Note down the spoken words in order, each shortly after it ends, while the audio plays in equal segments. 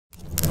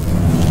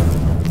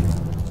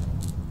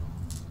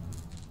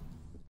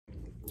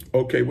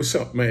Okay, what's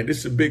up, man? This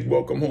is a big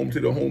welcome home to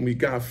the homie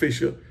Guy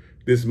Fisher.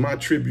 This is my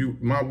tribute,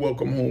 my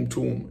welcome home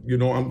to him. You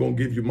know, I'm going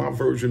to give you my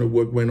version of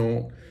what went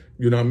on,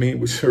 you know what I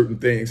mean, with certain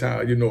things, how,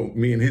 you know,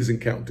 me and his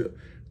encounter.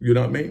 You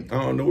know what I mean?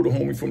 I don't know the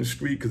homie from the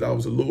street because I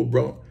was a little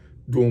bro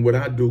doing what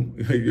I do,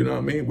 you know what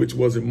I mean, which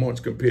wasn't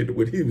much compared to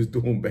what he was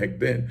doing back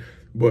then.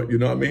 But you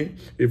know what I mean?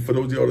 If for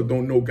those of y'all that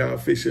don't know Guy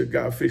Fisher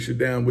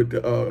down with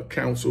the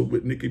council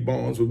with Nicky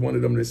Barnes was one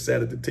of them that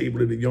sat at the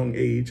table at a young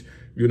age.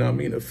 You know what I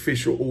mean?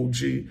 Official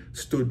OG,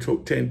 stood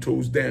 10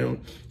 toes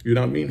down. You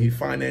know what I mean? He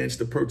financed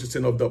the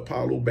purchasing of the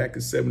Apollo back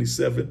in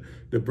 '77.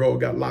 The bro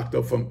got locked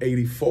up from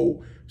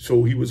 '84.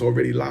 So he was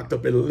already locked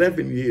up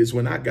 11 years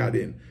when I got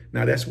in.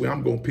 Now that's where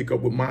I'm going to pick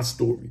up with my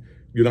story.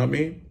 You know what I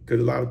mean?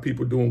 Because a lot of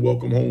people doing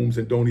welcome homes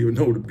and don't even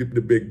know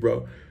the big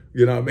bro.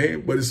 You know what I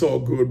mean? But it's all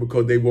good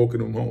because they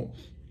welcome them home.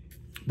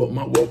 But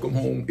my welcome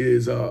home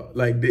is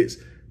like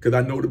this. Because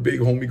I know the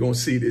big homie going to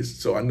see this.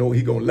 So I know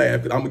he going to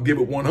laugh. Because I'm going to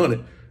give it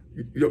 100.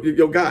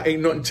 Your guy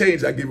ain't nothing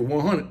changed. I give it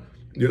 100.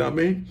 You know what I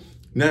mean?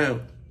 Now,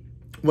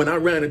 when I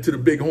ran into the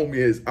big homie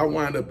is, I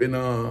wound up in,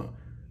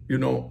 you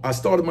know, I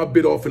started my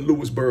bit off in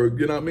Lewisburg.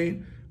 You know what I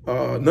mean?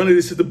 None of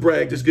this is to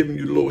brag, just giving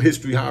you a little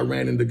history how I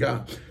ran into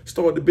Guy.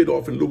 Started the bit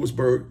off in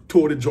Lewisburg,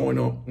 tore the joint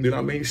up. You know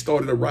what I mean?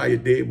 Started a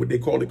riot there, what they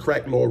call the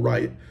crack law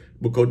riot,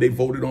 because they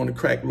voted on the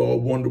crack law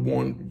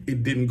 1-to-1.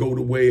 It didn't go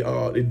the way,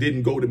 it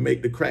didn't go to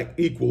make the crack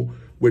equal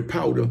with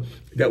powder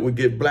that would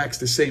give blacks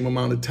the same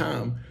amount of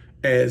time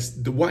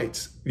as the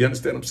whites. You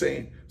understand what I'm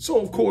saying?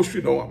 So, of course,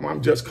 you know,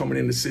 I'm just coming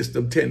in the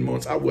system 10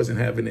 months. I wasn't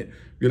having it.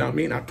 You know what I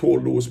mean? I tore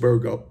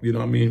Lewisburg up. You know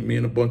what I mean? Me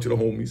and a bunch of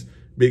the homies.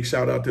 Big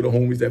shout out to the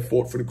homies that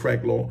fought for the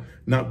crack law.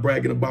 Not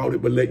bragging about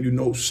it, but letting you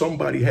know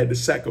somebody had to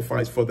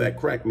sacrifice for that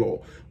crack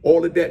law.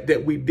 All of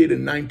that we did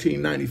in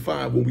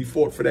 1995 when we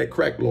fought for that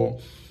crack law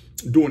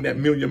during that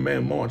Million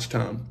Man March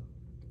time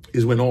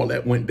is when all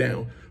that went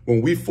down.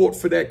 When we fought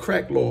for that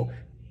crack law,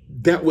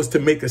 that was to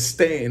make a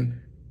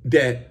stand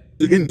that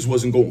the Indians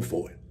wasn't going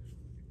for it.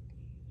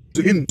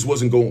 The Indians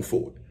wasn't going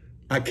for it.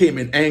 I came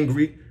in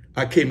angry.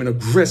 I came in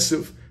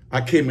aggressive.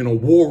 I came in a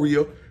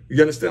warrior.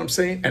 You understand what I'm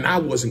saying? And I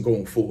wasn't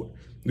going for it.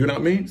 You know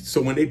what I mean?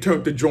 So when they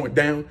turned the joint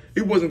down,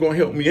 it wasn't going to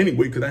help me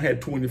anyway because I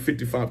had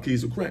 255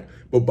 keys of crack.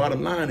 But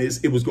bottom line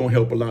is, it was going to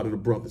help a lot of the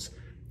brothers.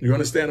 You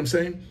understand what I'm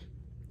saying?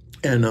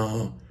 And,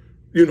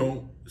 you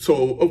know,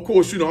 so of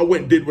course, you know, I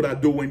went and did what I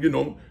do. And, you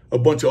know, a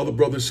bunch of other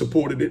brothers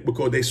supported it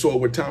because they saw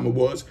what time it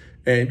was.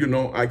 And, you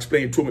know, I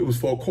explained to them it was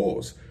for a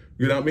cause.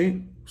 You know what I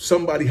mean?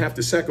 Somebody have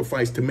to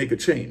sacrifice to make a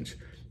change.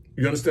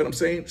 You understand what I'm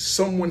saying?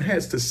 Someone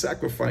has to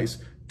sacrifice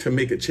to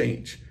make a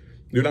change.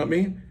 You know what I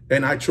mean?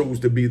 And I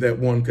chose to be that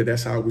one because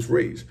that's how I was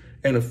raised.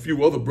 And a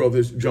few other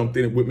brothers jumped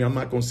in it with me. I'm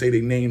not going to say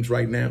their names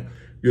right now.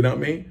 You know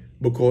what I mean?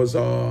 Because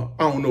I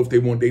don't know if they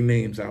want their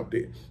names out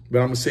there. But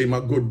I'm going to say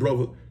my good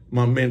brother,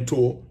 my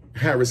mentor,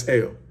 Harris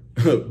L.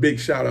 Big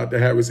shout out to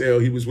Harris L.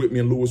 He was with me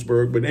in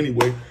Lewisburg. But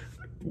anyway,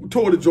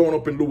 tore the joint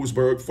up in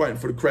Lewisburg, fighting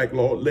for the crack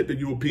law. Let the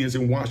Europeans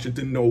in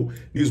Washington know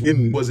these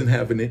wasn't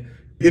having it.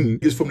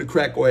 It's from the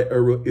crack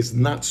era. It's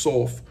not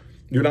soft.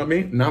 You know what I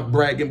mean? Not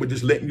bragging, but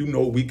just letting you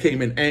know we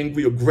came in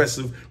angry,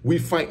 aggressive. We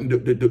fighting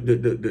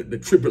the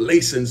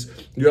tribulations,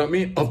 you know what I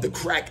mean, of the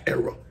crack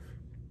era.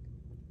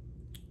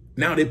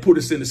 Now they put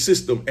us in the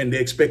system and they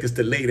expect us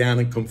to lay down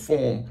and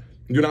conform,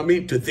 you know what I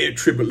mean, to their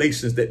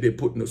tribulations that they're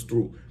putting us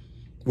through.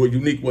 Well,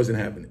 Unique wasn't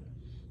having it.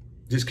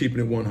 Just keeping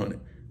it 100.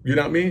 You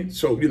know what I mean?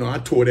 So, you know, I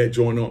tore that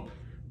joint up,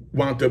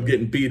 wound up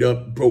getting beat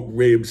up, broke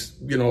ribs,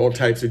 you know, all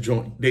types of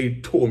joint. They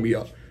tore me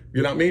up.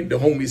 You know what I mean? The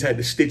homies had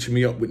to stitch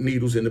me up with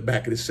needles in the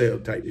back of the cell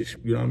type issue.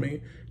 You know what I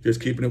mean? Just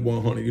keeping it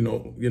 100, you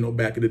know,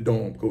 back of the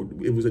dome.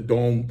 It was a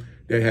dome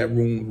that had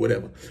room,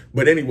 whatever.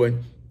 But anyway,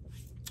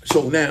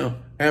 so now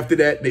after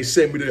that, they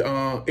sent me to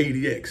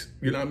ADX.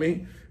 You know what I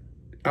mean?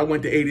 I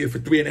went to ADX for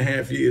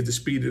 3.5 years to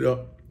speed it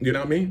up. You know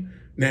what I mean?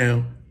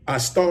 Now I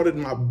started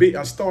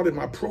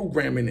my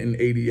programming in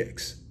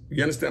ADX.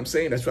 You understand what I'm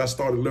saying? That's why I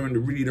started learning to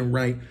read and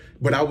write.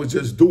 But I was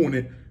just doing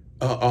it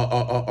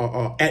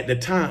at the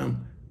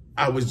time.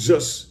 I was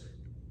just,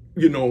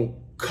 you know,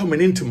 coming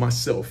into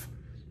myself,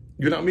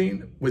 you know what I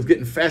mean? Was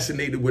getting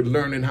fascinated with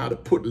learning how to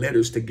put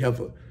letters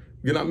together.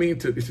 You know what I mean?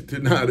 To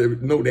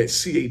know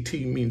that CAT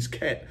means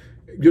cat.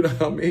 You know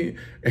what I mean?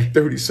 At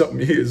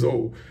 30-something years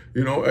old,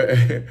 you know,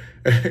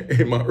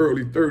 in my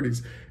early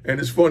 30s. And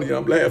it's funny,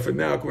 I'm laughing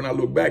now when I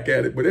look back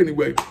at it. But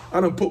anyway, I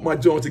done put my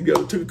joints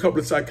together, took a couple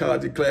of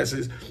psychology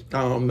classes,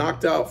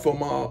 knocked out from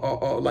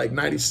like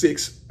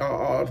 96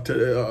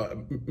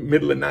 to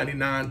middle of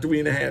 99,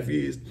 3.5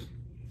 years.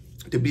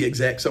 To be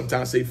exact,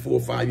 sometimes say 4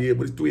 or 5 years,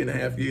 but it's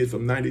 3.5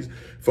 years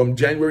from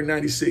January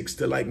 96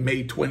 to like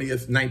May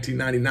 20th,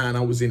 1999, I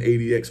was in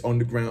ADX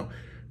underground.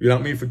 You know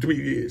what I mean? For 3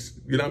 years.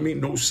 You know what I mean?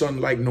 No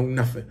sunlight, no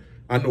nothing.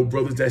 I know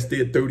brothers that's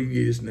there 30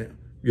 years now.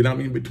 You know what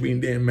I mean? Between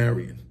there and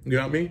Marion. You know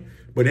what I mean?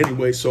 But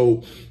anyway,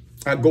 so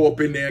I go up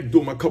in there,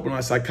 do my couple of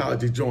my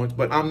psychology joints,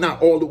 but I'm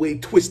not all the way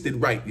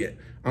twisted right yet.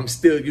 I'm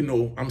still, you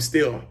know, I'm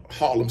still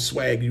Harlem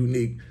swag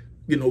unique,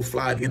 you know,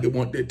 fly in to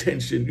want the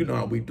attention. You know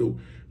how we do.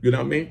 You know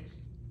what I mean?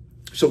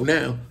 So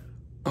now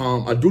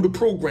I do the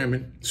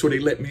programming, so they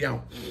let me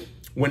out.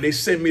 When they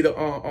send me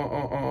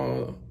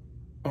the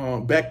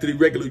back to the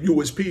regular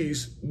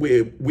USPs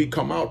where we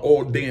come out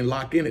all day and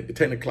lock in at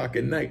 10 o'clock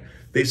at night,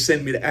 they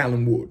send me to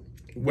Allenwood.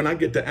 When I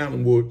get to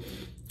Allenwood,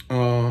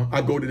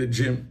 I go to the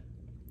gym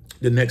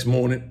the next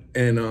morning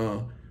and,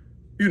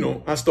 you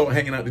know, I start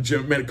hanging out at the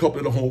gym, met a couple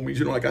of the homies.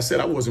 You know, like I said,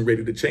 I wasn't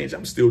ready to change.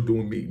 I'm still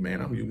doing me,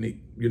 man. I'm unique.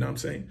 You know what I'm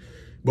saying?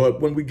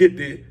 But when we get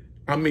there,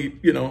 I meet,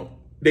 you know,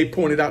 they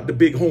pointed out the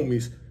big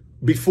homies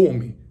before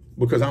me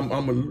because I'm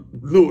a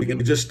little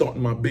and just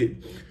starting my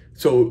bid.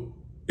 So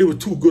it was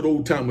two good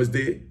old timers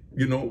there.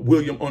 You know,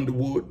 William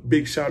Underwood,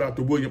 big shout out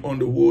to William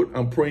Underwood.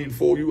 I'm praying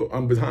for you.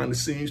 I'm behind the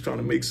scenes trying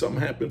to make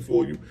something happen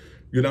for you.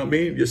 You know what I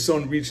mean? Your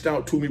son reached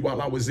out to me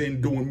while I was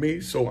in doing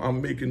me. So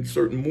I'm making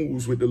certain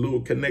moves with the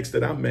little connects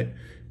that I met,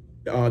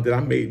 that I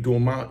made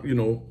doing my, you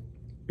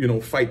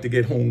know, fight to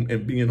get home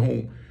and being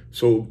home.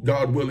 So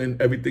God willing,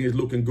 everything is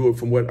looking good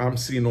from what I'm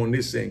seeing on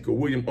this end. Because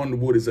William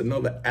Underwood is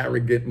another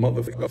arrogant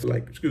motherfucker,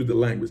 like, excuse the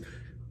language,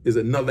 is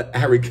another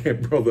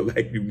arrogant brother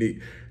like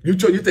Unique. You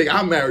think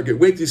I'm arrogant?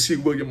 Wait till you see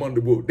William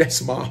Underwood.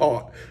 That's my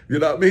heart. You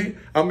know what I mean?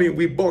 I mean,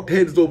 we bucked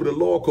heads over the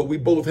law because we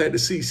both had the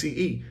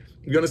CCE.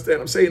 You understand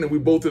what I'm saying? And we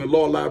both in the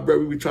law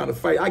library, we trying to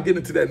fight. I get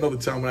into that another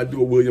time when I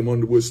do a William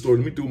Underwood story.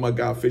 Let me do my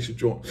Guy Fisher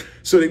joint.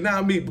 So they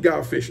now meet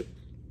Guy Fisher.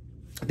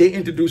 They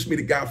introduced me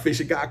to Guy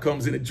Fisher. Guy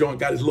comes in the joint,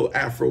 got his little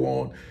afro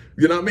on.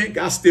 You know what I mean?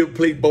 Guy still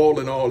play ball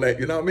and all that.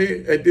 You know what I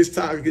mean? At this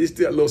time, he's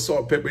still a little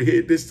salt, pepper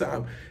head. This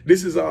time,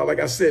 this is, like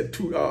I said,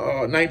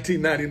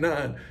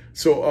 1999.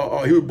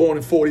 So he was born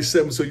in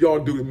 47. So y'all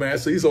do it, man.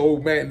 So he's an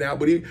old man now,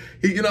 but he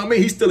you know what I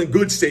mean? He's still in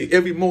good state.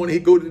 Every morning he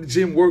go to the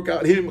gym, work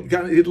out. Him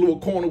got his little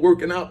corner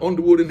working out,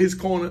 Underwood in his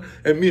corner,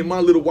 and me and my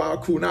little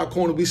wild crew in our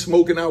corner, we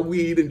smoking our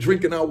weed and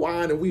drinking our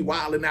wine and we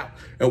wilding out.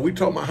 And we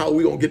talking about how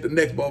we gonna get the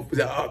next ball.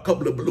 A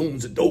couple of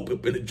balloons of dope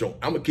up in the joint.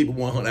 I'm gonna keep it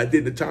 100. I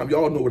did the time.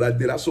 Y'all know what I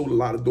did. I sold a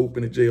lot of dope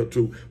in the jail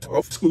too.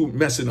 Off school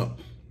messing up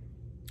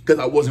because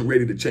I wasn't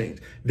ready to change.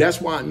 That's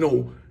why I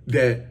know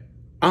that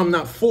I'm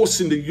not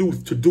forcing the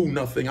youth to do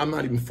nothing. I'm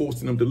not even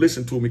forcing them to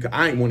listen to me because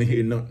I ain't want to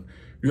hear nothing.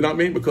 You know what I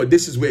mean? Because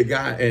this is where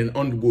Guy and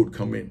Underwood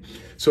come in.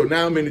 So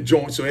now I'm in the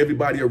joint. So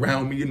everybody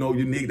around me, you know,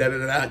 Unique,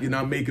 you know,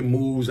 I'm making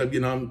moves.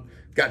 You know, I'm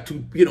got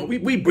to, you know,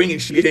 we bringing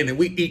shit in and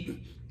we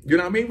eating. You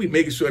know what I mean? We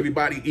making sure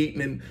everybody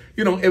eating and,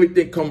 you know,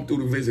 everything come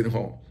through the visiting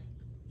hall.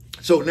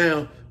 So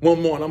now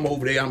one morning I'm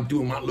over there, I'm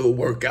doing my little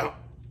workout.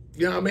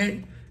 You know what I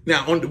mean?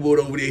 Now Underwood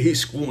over there,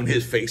 he's screwing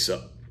his face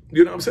up.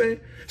 You know what I'm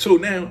saying? So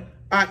now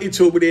I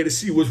itch over there to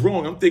see what's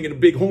wrong. I'm thinking the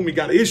big homie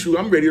got an issue.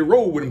 I'm ready to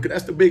roll with him because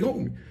that's the big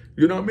homie.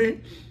 You know what I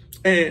mean?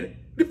 And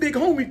the big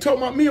homie talking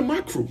about me and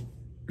my crew.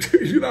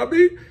 You know what I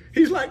mean?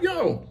 He's like,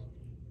 yo,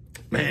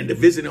 man, the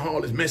visiting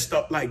hall is messed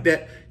up like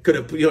that.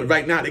 You know,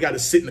 right now they got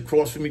us sitting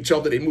across from each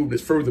other. They moved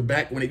us further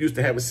back when they used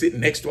to have us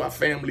sitting next to our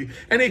family.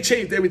 And they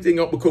changed everything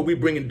up because we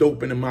bringing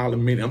dope in a mile a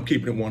minute. I'm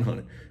keeping it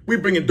 100. We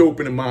bringing dope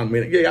in a mile a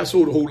minute. Yeah, I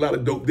sold a whole lot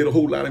of dope, did a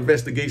whole lot of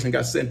investigation,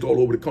 got sent all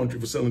over the country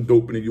for selling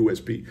dope in the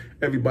USP.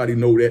 Everybody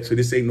know that, so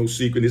this ain't no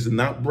secret. This is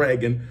not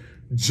bragging,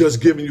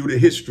 just giving you the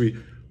history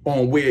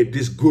on where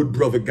this good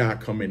brother Guy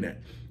come in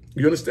at.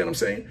 You understand what I'm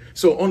saying?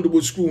 So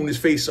Underwood screwing his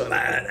face up.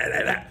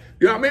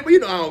 You know what I mean? But you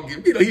know, I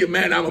don't, you know, he a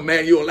man, I'm a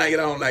man, you don't like it,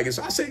 I don't like it.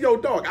 So I said, yo,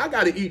 dog, I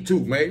got to eat too,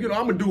 man. You know,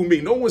 I'm going to do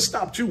me. No one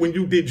stopped you when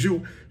you did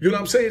you. You know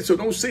what I'm saying? So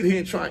don't sit here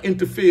and try and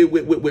interfere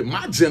with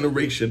my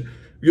generation.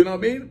 You know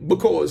what I mean?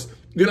 Because,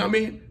 you know what I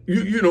mean?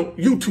 You know,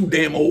 you too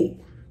damn old.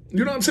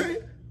 You know what I'm saying?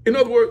 In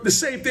other words, the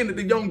same thing that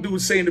the young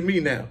dude's saying to me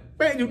now.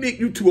 Man, Unique,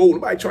 you too old.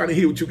 Nobody trying to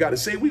hear what you got to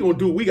say. We going to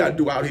do what we got to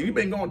do out here. You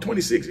been gone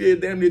 26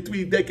 years, damn near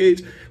 3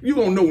 decades. You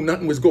don't know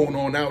nothing what's going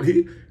on out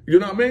here. You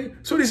know what I mean?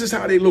 So this is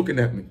how they looking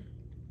at me.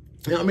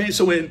 You know what I mean?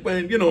 So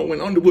when you know,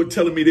 when Underwood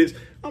telling me this,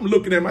 I'm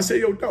looking at him, I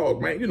say, yo,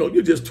 dog, man, you know,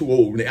 you're just too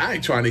old. Man. I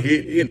ain't trying to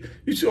hit. And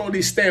you see all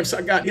these stamps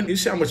I got. You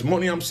see how much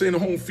money I'm sending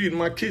home feeding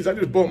my kids. I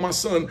just bought my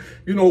son,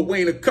 you know,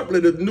 Wayne, a couple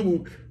of the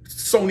new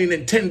Sony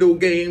Nintendo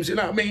games, you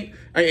know what I mean?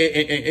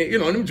 And you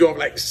know, them joint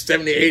like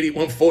 70, 80,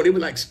 140. It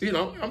was like, you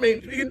know, I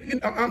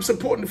mean, I'm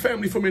supporting the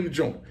family from in the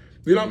joint.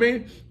 You know what I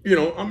mean? You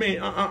know, I mean,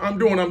 I'm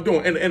doing what I'm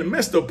doing. And the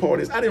messed up part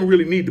is I didn't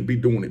really need to be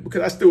doing it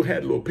because I still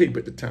had a little paper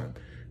at the time.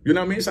 You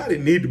know what I mean? So I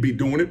didn't need to be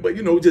doing it, but,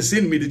 you know, just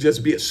in me to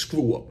just be a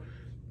screw up.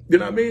 You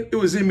know what I mean? It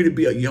was in me to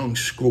be a young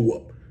screw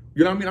up.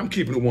 You know what I mean? I'm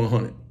keeping it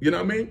 100. You know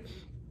what I mean?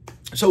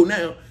 So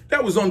now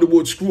that was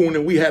Underwood screwing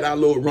and we had our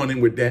little run-in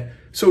with that.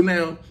 So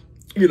now,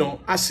 you know,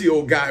 I see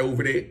old Guy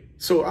over there.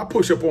 So I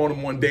push up on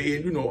him one day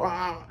and, you know,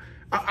 I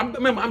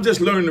remember I'm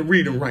just learning to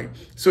read and write.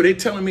 So they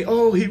telling me,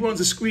 oh, he runs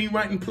a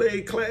screenwriting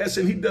play class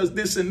and he does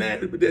this and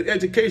that with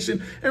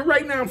education. And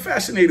right now I'm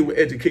fascinated with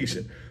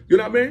education. You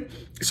know what I mean?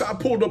 So I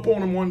pulled up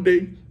on him one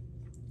day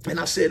and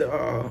I said,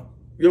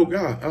 yo,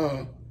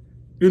 Guy,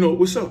 you know,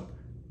 what's up?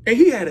 And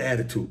he had an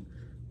attitude.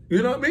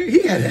 You know what I mean?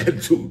 He had an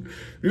attitude.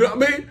 You know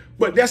what I mean?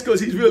 But that's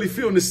because he's really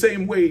feeling the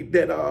same way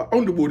that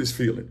Underwood is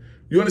feeling.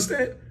 You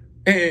understand?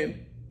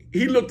 And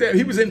he looked at,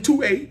 he was in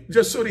 2A,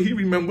 just so that he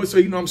remembered. So,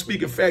 you know, I'm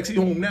speaking facts. He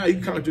home now. He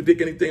can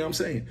contradict anything I'm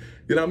saying.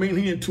 You know what I mean?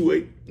 He in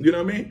 2A. You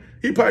know what I mean?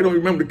 He probably don't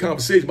remember the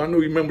conversation, but I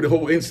know he remember the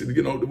whole incident,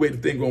 you know, the way the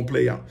thing going to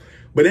play out.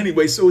 But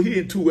anyway, so he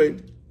in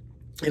 2A.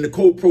 In the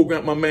code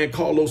program, my man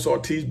Carlos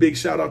Ortiz, big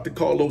shout out to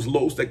Carlos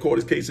Los that caught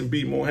his case in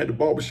B-More, had the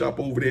barbershop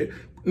over there.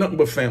 Nothing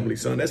but family,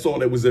 son. That's all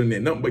that was in there.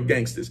 Nothing but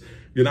gangsters.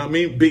 You know what I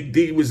mean? Big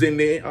D was in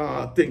there.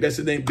 I think that's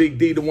his name, Big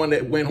D, the one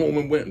that went home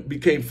and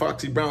became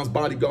Foxy Brown's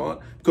bodyguard.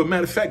 Because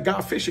matter of fact, Guy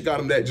Fisher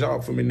got him that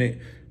job from in there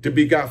to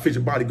be Guy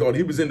Fisher bodyguard.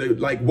 He was in the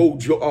like Woe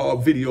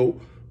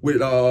video with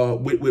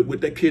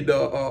that kid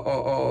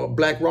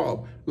Black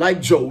Rob,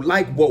 like Joe,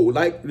 like Woe,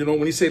 like, you know,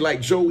 when he say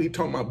like Joe, he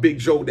talking about Big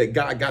Joe. That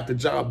guy got the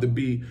job to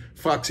be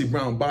Foxy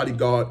Brown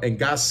bodyguard, and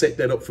God set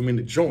that up from in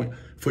the joint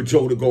for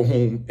Joe to go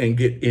home and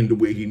get into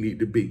where he need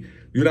to be.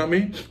 You know what I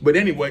mean? But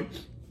anyway,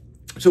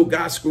 so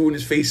God screwing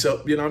his face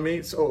up. You know what I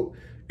mean? So,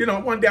 you know,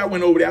 one day I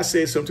went over there, I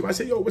said something to him. I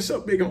said, yo, what's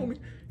up, big homie?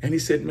 And he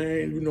said,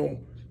 man, you know,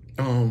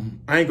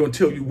 I ain't gonna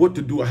tell you what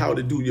to do or how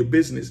to do your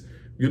business.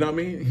 You know what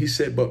I mean? He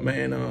said, but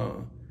man,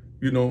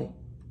 you know,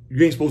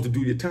 you ain't supposed to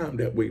do your time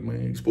that way,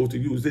 man. You're supposed to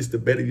use this to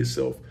better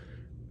yourself.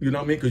 You know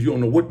what I mean? Because you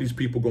don't know what these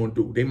people going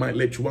to do. They might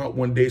let you out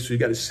one day, so you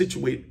got to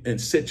situate and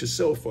set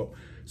yourself up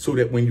so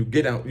that when you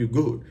get out, you're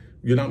good.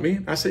 You know what I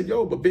mean? I said,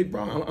 yo, but big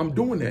bro, I'm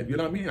doing that. You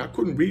know what I mean? I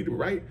couldn't read or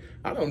write.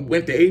 I done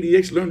went to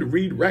ADX, learned to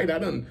read, write. I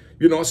done,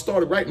 you know, I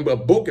started writing a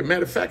book. And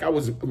matter of fact, I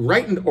was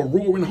writing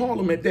Aurora in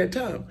Harlem at that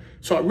time.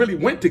 So I really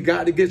went to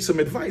God to get some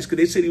advice because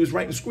they said he was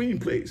writing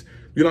screenplays.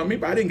 You know what I mean?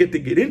 But I didn't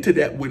get into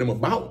that with him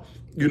about,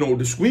 you know,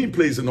 the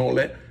screenplays and all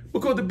that,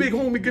 because the big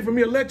homie giving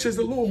me a lecture is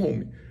the little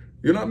homie.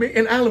 You know what I mean?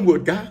 In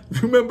Allenwood, guy.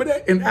 Remember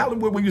that? In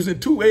Allenwood, when you was in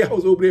 2A, I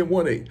was over there in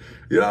 1A.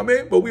 You know what I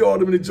mean? But we all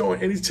them in the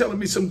joint, and he's telling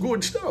me some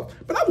good stuff.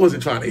 But I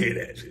wasn't trying to hear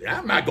that shit.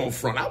 I'm not going to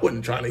front. I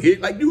wasn't trying to hear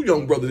it. Like you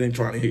young brothers ain't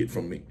trying to hear it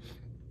from me.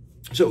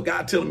 So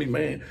God telling me,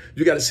 man,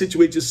 you got to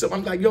situate yourself.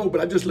 I'm like, yo,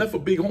 but I just left a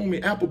big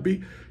homie,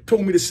 Appleby,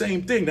 told me the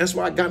same thing. That's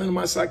why I got into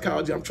my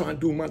psychology. I'm trying to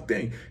do my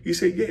thing. He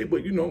said, yeah,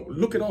 but, you know,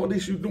 look at all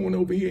this you're doing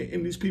over here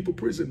in these people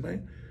prison,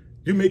 man.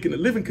 You're making the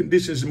living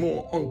conditions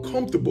more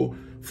uncomfortable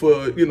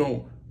for, you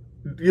know,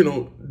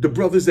 the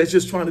brothers that's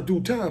just trying to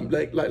do time,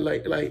 like,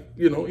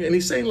 you know, and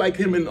he's saying like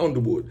him in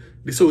Underwood.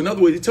 So in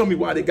other words, he tell me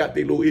why they got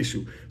their little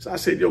issue. So I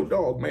said, yo,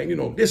 dog, man, you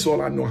know, this is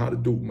all I know how to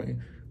do,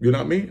 man. You know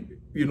what I mean?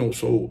 You know,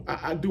 so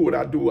I do what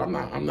I do. I'm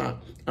not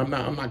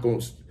going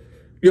to,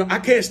 you know, I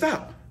can't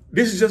stop.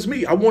 This is just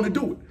me. I want to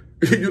do it.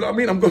 You know what I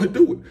mean? I'm going to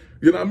do it.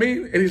 You know what I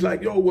mean? And he's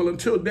like, yo, well,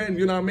 until then,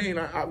 you know what I mean?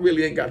 I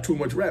really ain't got too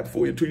much rap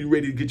for you until you're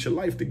ready to get your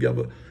life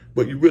together.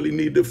 But you really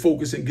need to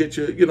focus and get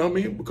your, you know what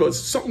I mean? Because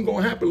something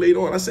going to happen later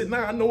on. I said,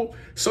 nah, I know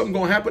something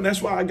going to happen.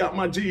 That's why I got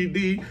my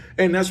GED.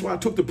 And that's why I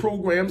took the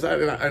programs.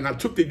 And I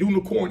took the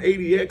Unicorn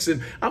ADX.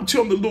 And I'm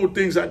telling the little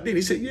things I did.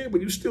 He said, yeah,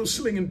 but you still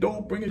slinging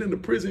dope, bringing it into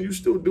prison. You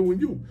still doing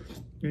you.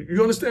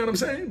 You understand what I'm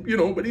saying? You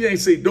know, but he ain't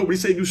say dope. He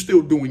said you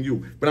still doing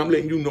you. But I'm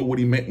letting you know what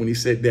he meant when he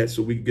said that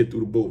so we can get through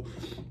the bull.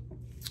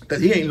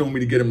 Because he ain't know me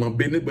to get in my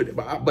business.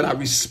 But I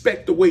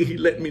respect the way he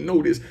let me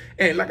know this.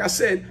 And like I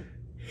said,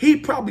 he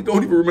probably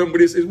don't even remember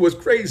this. It was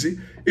crazy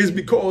is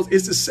because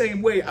it's the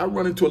same way I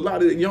run into a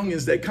lot of the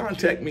youngins that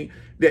contact me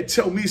that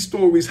tell me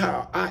stories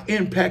how I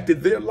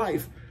impacted their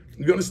life.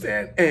 You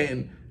understand?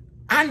 And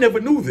I never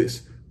knew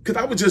this because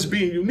I was just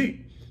being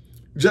unique,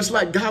 just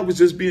like God was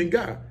just being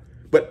God.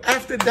 But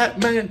after that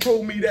man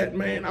told me that,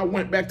 man, I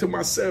went back to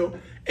my cell.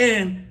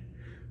 And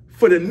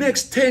for the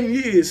next 10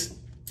 years,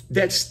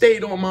 that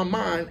stayed on my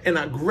mind. And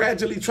I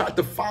gradually tried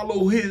to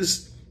follow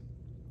his,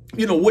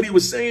 you know, what he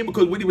was saying,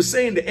 because what he was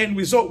saying, the end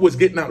result was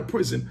getting out of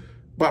prison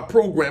by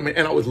programming.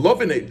 And I was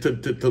loving it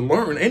to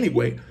learn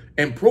anyway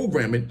and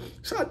programming.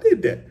 So I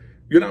did that.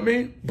 You know what I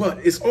mean?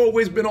 But it's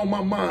always been on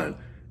my mind.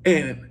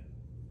 And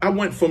I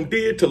went from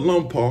there to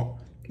Lum Park,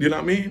 you know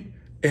what I mean?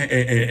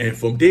 And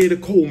from there to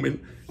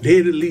Coleman,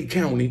 there to Lee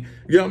County,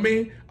 you know what I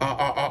mean?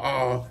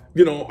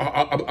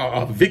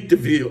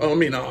 Victorville,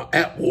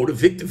 Atwater,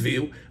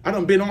 Victorville. I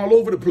done been all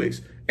over the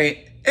place. And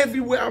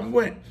everywhere I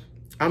went,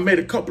 I met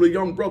a couple of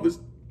young brothers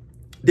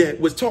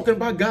that was talking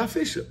about Guy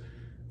Fisher.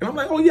 And I'm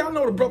like, oh, yeah, I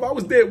know the brother. I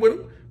was there with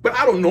him. But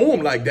I don't know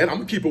him like that. I'm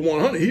going to keep it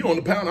 100. He on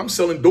the pound. I'm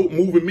selling dope,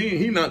 moving me, and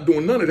he not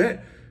doing none of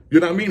that. You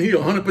know what I mean? He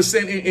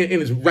 100% in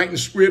his writing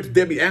scripts.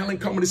 Debbie Allen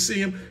coming to see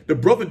him. The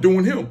brother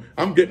doing him.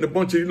 I'm getting a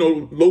bunch of, you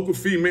know, local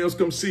females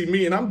come see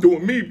me, and I'm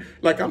doing me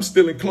like I'm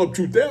still in Club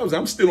 2000.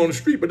 I'm still on the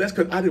street, but that's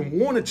because I didn't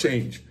want to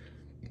change.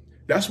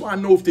 That's why I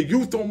know if the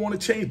youth don't want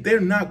to change,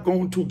 they're not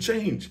going to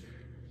change.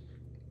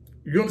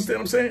 You understand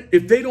what I'm saying?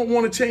 If they don't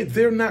want to change,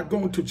 they're not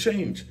going to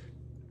change.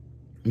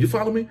 You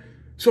follow me?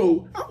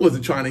 So I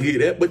wasn't trying to hear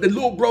that. But the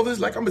little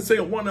brothers, like I'm going to say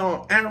one,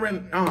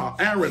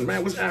 Aaron,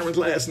 man, what's Aaron's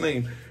last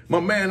name?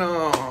 My man,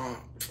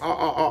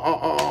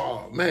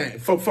 man,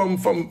 from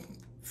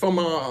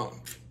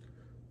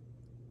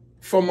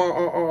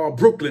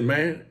Brooklyn,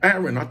 man.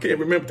 Aaron, I can't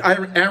remember.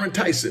 Aaron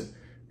Tyson.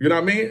 You know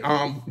what I mean?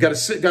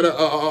 Got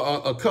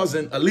a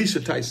cousin,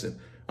 Alicia Tyson.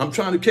 I'm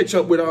trying to catch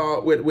up with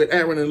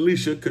Aaron and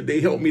Alicia because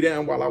they helped me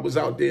down while I was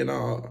out there in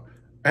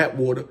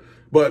Atwater.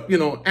 But, you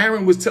know,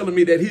 Aaron was telling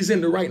me that he's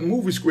into writing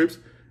movie scripts,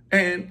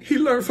 and he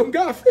learned from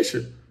Guy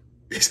Fisher.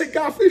 He said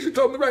Guy Fisher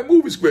told him to write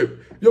movie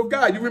script. Yo,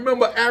 Guy, you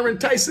remember Aaron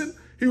Tyson?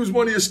 He was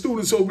one of your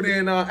students over there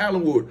in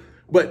Allenwood.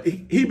 But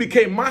he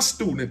became my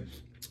student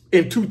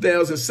in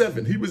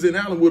 2007. He was in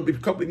Allenwood a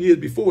couple of years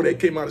before that,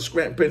 came out of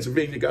Scranton,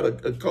 Pennsylvania, got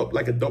a cup,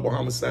 like a double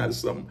homicide or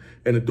something,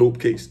 and a dope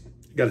case.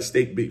 Got a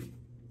state beef.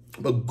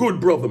 A good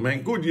brother,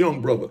 man, good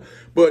young brother.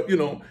 But, you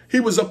know, he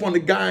was up on the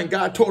guy, and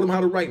Guy taught him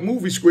how to write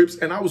movie scripts,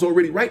 and I was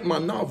already writing my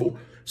novel.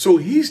 So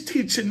he's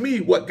teaching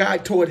me what Guy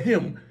taught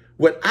him,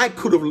 what I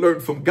could have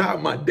learned from Guy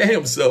my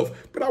damn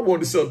self, but I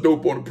wanted to sell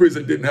dope on the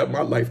prison, didn't have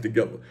my life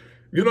together.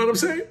 You know what I'm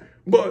saying?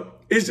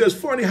 But it's just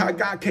funny how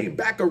Guy came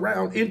back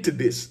around into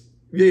this.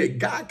 Yeah,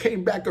 Guy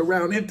came back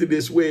around into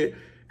this where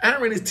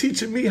Aaron is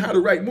teaching me how to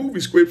write movie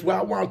scripts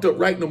while I wound up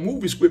writing a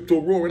movie script to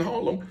Aurora in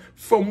Harlem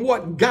from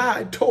what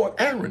Guy taught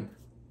Aaron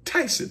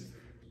Tyson.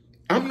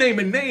 I'm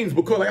naming names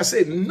because, like I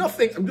said,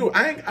 nothing.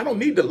 I don't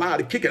need to lie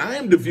to kick it. I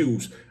am the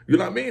views. You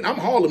know what I mean? I'm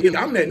Harlem.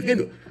 I'm that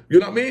nigga. You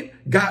know what I mean?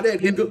 Guy that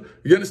nigga.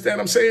 You understand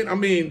what I'm saying? I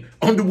mean,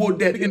 Underwood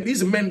that. And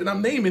these are men that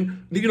I'm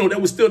naming. You know,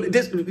 that was still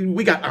this.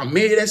 We got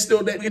Ahmed that's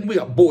still that. We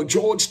got Boy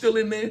George still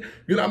in there.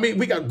 You know what I mean?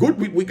 We got good.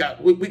 We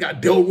got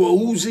Delroy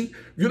Uzi.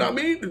 You know what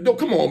I mean? No,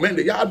 come on, man.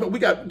 Y'all know we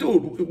got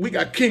We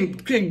got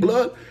King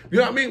Blood. You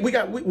know what I mean?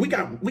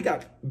 We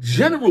got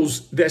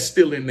generals that's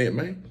still in there,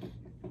 man.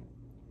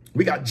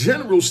 We got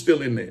generals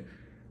still in there.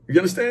 You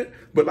understand?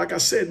 But like I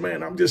said,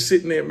 man, I'm just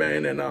sitting there,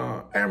 man, and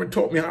Aaron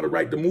taught me how to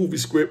write the movie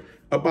script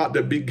about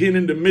the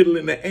beginning, the middle,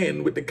 and the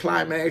end with the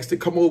climax to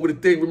come over the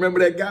thing.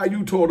 Remember that guy?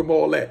 You taught him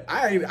all that.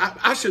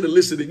 I should have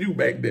listened to you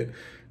back then,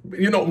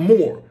 you know,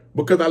 more,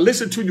 because I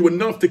listened to you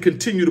enough to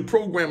continue the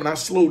program, and I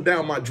slowed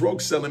down my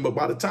drug selling. But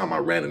by the time I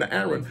ran into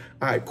Aaron,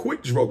 I had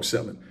quit drug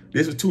selling.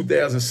 This was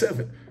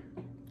 2007.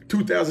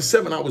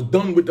 2007, I was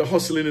done with the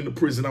hustling in the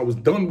prison. I was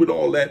done with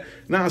all that.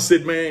 Now I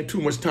said, man, too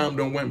much time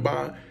done went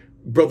by.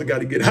 Brother got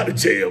to get out of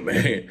jail,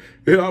 man.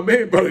 You know what I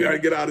mean? Brother got to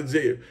get out of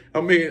jail. I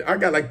mean, I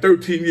got like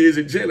 13 years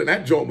in jail, and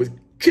that joint was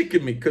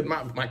kicking me because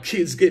my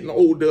kids getting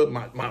older,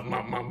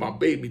 my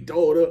baby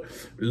daughter,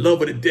 love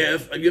her to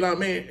death. You know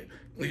what I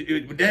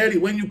mean? Daddy,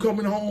 when you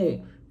coming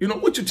home? You know,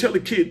 what you tell a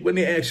kid when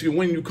they ask you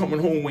when you coming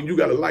home, when you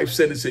got a life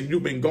sentence and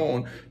you've been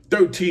gone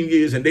 13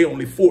 years and they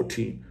only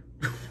 14?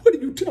 What do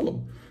you tell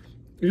them?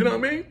 You know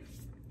what I mean?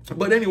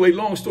 But anyway,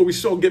 long story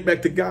short, get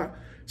back to Guy.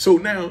 So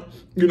now,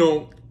 you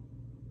know,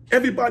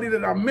 everybody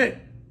that I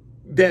met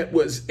that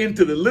was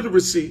into the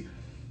literacy,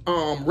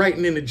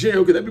 writing in the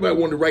jail, because everybody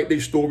wanted to write their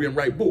story and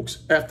write books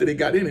after they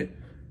got in it.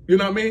 You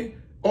know what I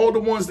mean? All the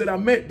ones that I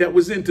met that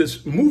was into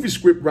movie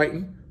script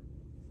writing,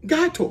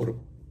 Guy taught them.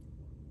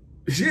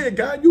 Yeah,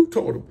 Guy, you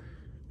taught them.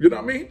 You know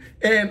what I mean?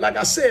 And like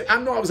I said, I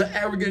know I was an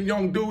arrogant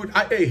young dude.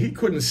 Hey, he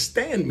couldn't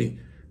stand me.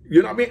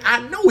 You know what I mean?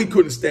 I know he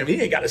couldn't stand me.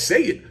 He ain't got to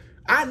say it.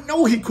 I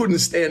know he couldn't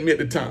stand me at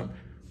the time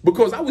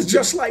because I was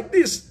just like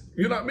this.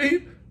 You know what I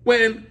mean?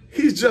 When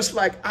he's just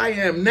like I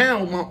am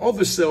now, my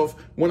other self,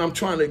 when I'm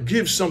trying to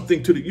give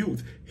something to the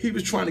youth. He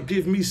was trying to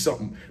give me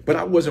something, but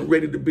I wasn't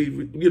ready to be,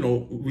 you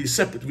know,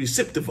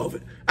 receptive of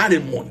it. I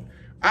didn't want it.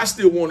 I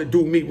still want to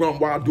do me, run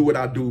wild, do what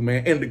I do,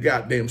 man. End the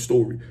goddamn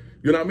story.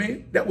 You know what I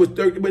mean? That was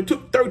 30, but it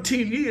took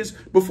 13 years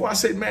before I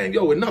said, man,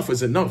 yo, enough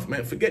is enough,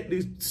 man. Forget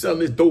these selling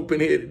this dope in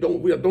here.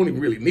 We don't even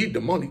really need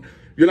the money.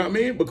 You know what I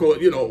mean? Because,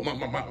 you know,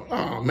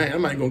 oh, man,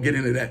 I'm not going to get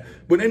into that.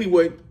 But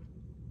anyway,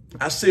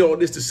 I say all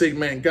this to say,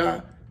 man,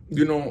 God,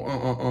 you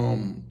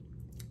know,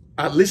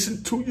 I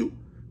listened to you.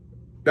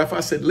 That's why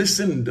I said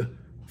listened.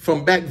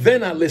 From back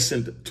then, I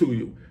listened to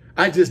you.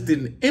 I just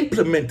didn't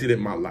implement it in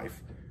my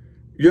life.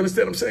 You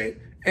understand what I'm saying?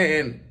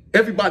 And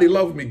everybody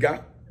loved me,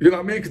 God. You know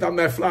what I mean? Because I'm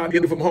not flying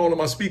in from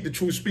Harlem. I speak the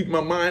truth, speak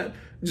my mind,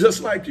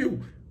 just like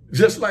you.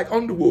 Just like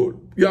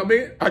Underwood. You know what I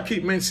mean? I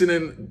keep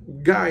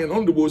mentioning Guy and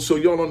Underwood so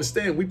y'all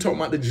understand. We talking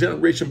about the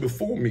generation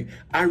before me.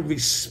 I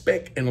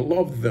respect and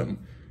love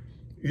them.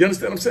 You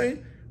understand what I'm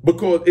saying?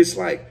 Because it's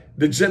like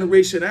the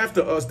generation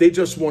after us, they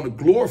just want to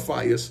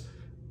glorify us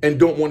and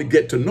don't want to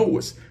get to know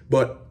us.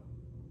 But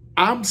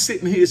I'm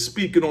sitting here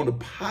speaking on the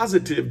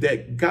positive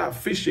that Guy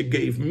Fisher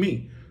gave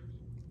me,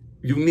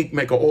 unique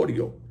Mecca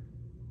Audio.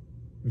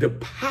 The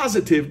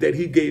positive that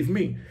he gave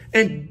me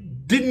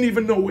and didn't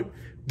even know it.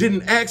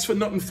 Didn't ask for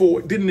nothing for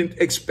it. Didn't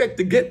expect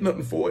to get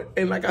nothing for it.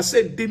 And like I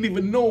said, didn't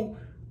even know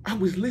I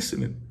was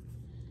listening.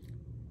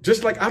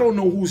 Just like I don't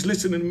know who's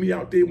listening to me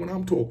out there when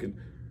I'm talking.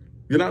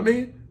 You know what I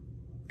mean?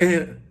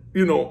 And,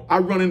 you know, I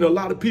run into a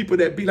lot of people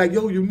that be like,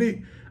 yo,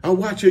 Unique, I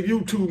watch your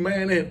YouTube,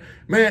 man, and,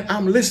 man,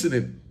 I'm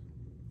listening.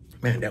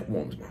 Man, that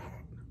warms my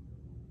heart.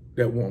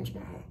 That warms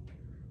my heart.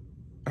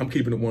 I'm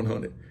keeping it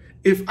 100.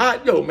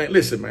 Yo, man,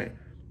 listen, man.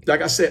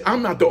 Like I said,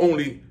 I'm not the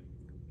only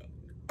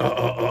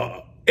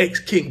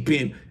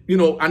ex-kingpin. You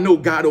know, I know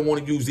God don't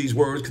want to use these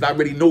words because I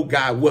already know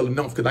God well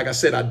enough. Because like I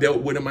said, I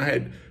dealt with him. I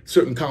had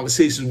certain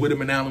conversations with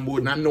him in Allenwood,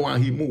 and I know how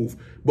he moved.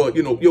 But,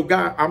 you know, yo,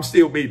 God, I'm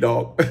still me,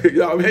 dog. You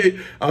know what I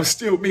mean? I'm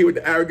still me with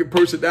the arrogant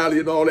personality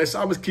and all that. So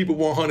I'm going to keep it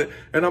 100,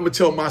 and I'm going to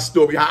tell my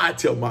story how I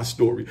tell my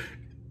story.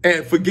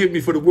 And forgive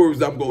me for the words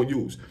that I'm going to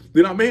use.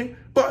 You know what I mean?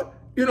 But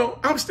You know,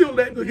 I'm still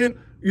that good.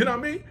 You know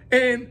what I mean?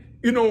 And,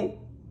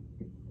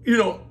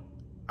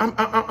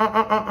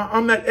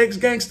 I'm that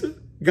ex-gangster,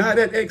 guy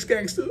that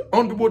ex-gangster,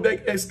 Underwood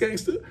that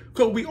ex-gangster,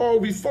 because we all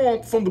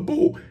reformed from the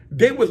bull.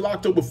 They was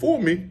locked up before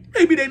me.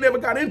 Maybe they never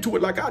got into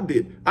it like I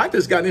did. I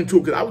just got into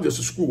it because I was just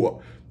a screw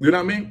up. You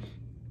know what I mean?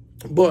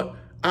 But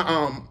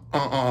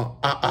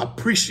I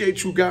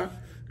appreciate you, God.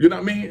 You know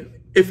what I mean?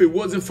 If it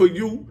wasn't for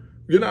you,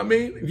 you know what I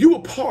mean? You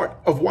were part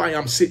of why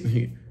I'm sitting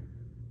here.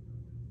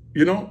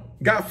 You know,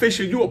 God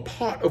Fisher, you're a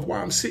part of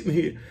why I'm sitting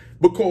here,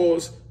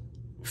 because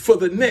for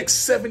the next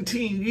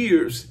 17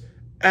 years,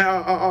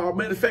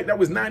 matter of fact, that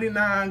was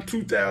 99,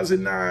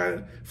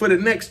 2009. For the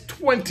next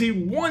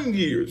 21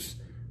 years,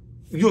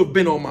 you have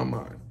been on my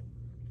mind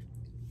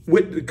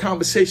with the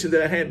conversation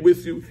that I had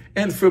with you.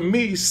 And for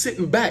me,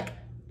 sitting back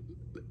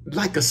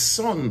like a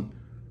son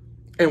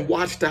and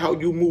watched how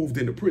you moved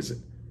into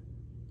prison.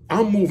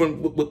 I'm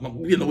moving with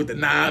with the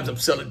knives. I'm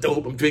selling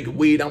dope. I'm drinking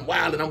weed. I'm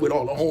wilding. I'm with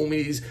all the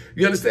homies.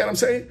 You understand what I'm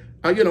saying?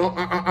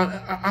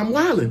 I'm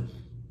wilding.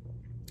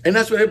 And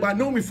that's what everybody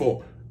know me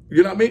for.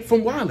 You know what I mean?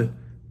 From wilding.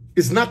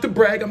 It's not to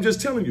brag. I'm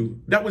just telling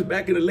you. That was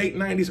back in the late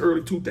 90s,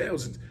 early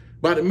 2000s.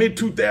 By the mid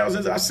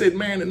 2000s, I said,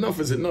 man, enough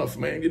is enough,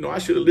 man. You know, I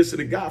should have listened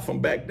to God from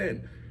back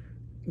then.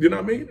 You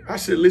know what I mean? I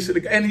should have listened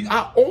to God. And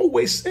I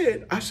always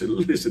said I should have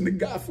listened to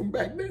God from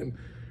back then.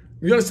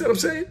 You understand what I'm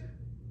saying?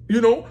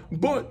 You know,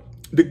 but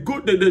the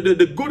good and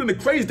the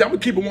crazy, I'm going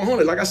to keep it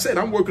 100. Like I said,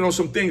 I'm working on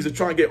some things to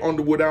try and get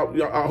Underwood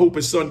out. I hope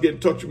his son get in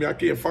touch with me. I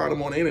can't find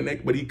him on the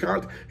internet, but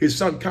his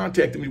son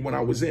contacted me when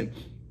I was in.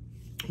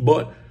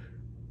 But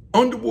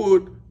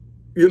Underwood,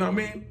 you know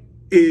what I mean,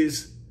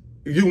 is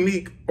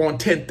unique on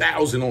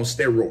 10,000 on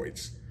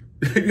steroids.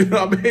 You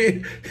know what I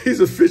mean? He's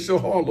official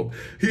Harlem.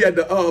 He had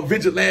the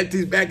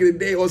vigilantes back in the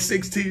day on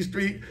 16th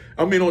Street.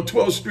 I mean, on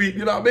 12th Street,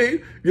 you know what I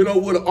mean? You know,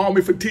 with the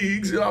army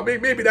fatigues, you know what I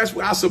mean? Maybe that's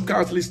where I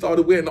subconsciously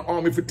started wearing the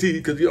army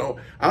fatigue, because, you know,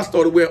 I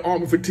started wearing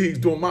army fatigues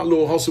during my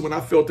little hustle when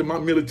I felt in my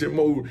military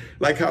mode,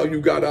 like how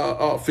you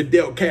got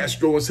Fidel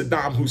Castro and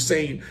Saddam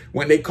Hussein,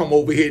 when they come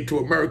over here to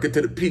America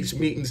to the peace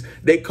meetings,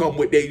 they come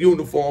with their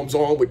uniforms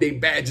on, with their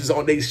badges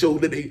on their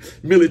shoulder, their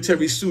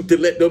military suit, to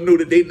let them know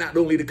that they not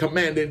only the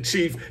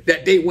commander-in-chief,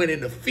 that they went in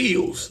the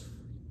fields.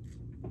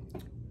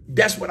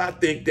 That's what I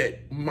think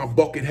that my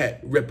bucket hat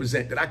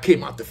represent, that I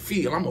came out the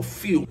field. I'm a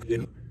field. You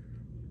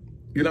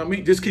know what I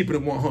mean? Just keeping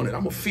it 100.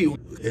 I'm a field.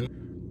 You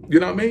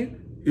know what I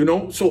mean? You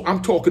know, so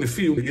I'm talking to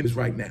field again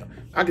right now.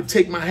 I can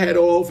take my hat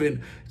off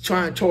and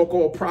try and talk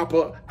all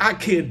proper. I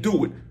can't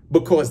do it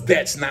because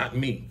that's not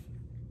me.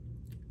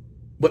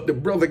 But the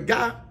brother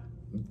guy,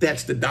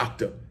 that's the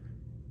doctor.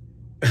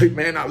 Hey,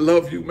 man, I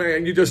love you,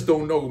 man. You just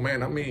don't know,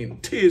 man. I mean,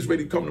 tears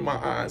ready come to my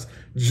eyes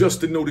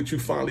just to know that you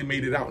finally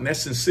made it out. And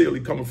that's sincerely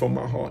coming from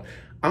my heart.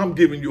 I'm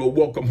giving you a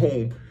welcome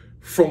home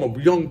from a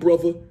young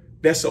brother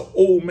that's an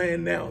old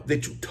man now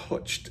that you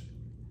touched.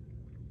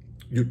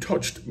 You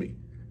touched me.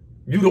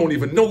 You don't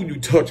even know you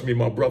touched me,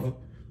 my brother.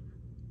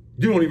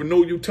 You don't even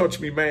know you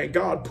touched me, man.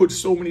 God put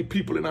so many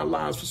people in our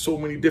lives for so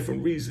many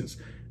different reasons.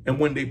 And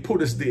when they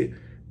put us there,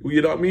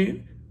 you know what I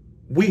mean?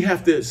 We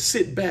have to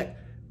sit back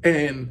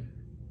and,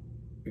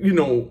 you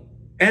know,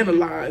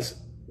 analyze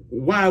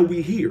why are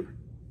we here?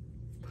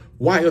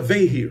 Why are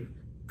they here?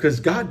 Because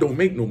God don't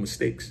make no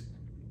mistakes.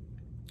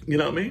 You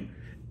know what I mean?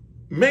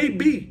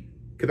 Maybe,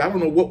 because I don't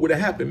know what would have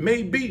happened.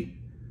 Maybe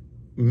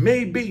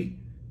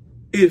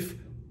if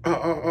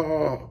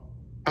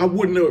I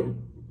wouldn't have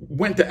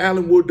went to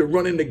Allenwood to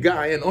run into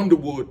Guy in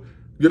Underwood,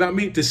 you know what I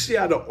mean? To see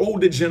how the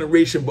older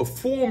generation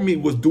before me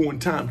was doing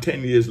time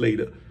 10 years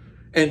later.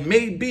 And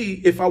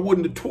maybe if I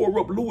wouldn't have tore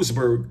up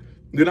Lewisburg,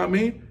 you know what I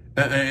mean?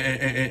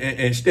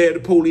 And stared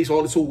at the police,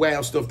 all this whole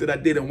wild stuff that I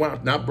did, and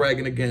wound, not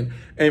bragging again,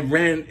 and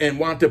ran and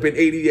wound up in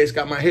 80 years,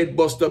 got my head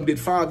busted up, did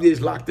 5 years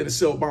locked in a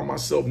cell by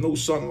myself, no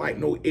sunlight,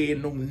 no air,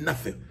 no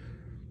nothing.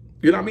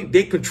 You know what I mean?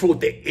 They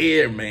controlled the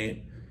air,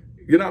 man.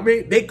 You know what I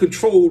mean? They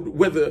controlled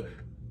whether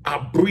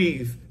I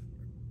breathe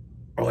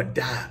or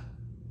die.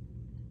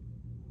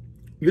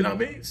 You know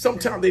what I mean?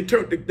 Sometimes they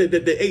turn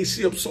the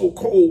AC up so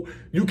cold,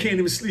 you can't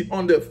even sleep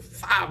under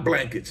 5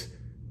 blankets.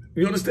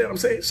 You understand what I'm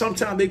saying?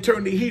 Sometimes they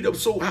turn the heat up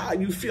so high,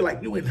 you feel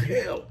like you in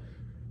hell.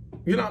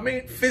 You know what I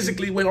mean?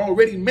 Physically, when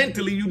already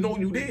mentally, you know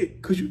you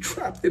did, because you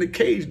trapped in a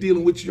cage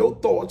dealing with your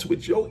thoughts,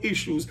 with your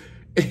issues,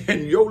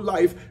 and your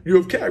life you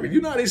have carried.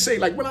 You know how they say,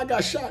 like when I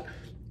got shot,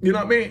 you know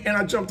what I mean? And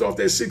I jumped off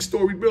that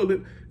 6-story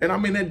building, and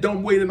I'm in that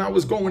dumb weight, and I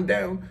was going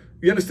down.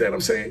 You understand what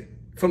I'm saying?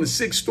 From the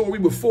 6th story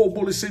with 4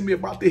 bullets in me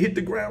about to hit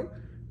the ground.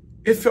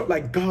 It felt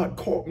like God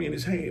caught me in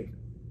his hand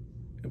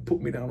and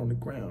put me down on the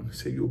ground and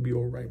said, you'll be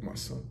all right, my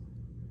son.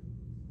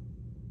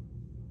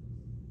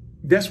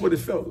 That's what it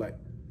felt like.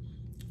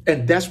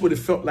 And that's what it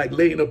felt like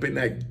laying up in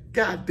that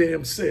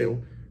goddamn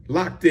cell,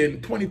 locked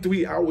in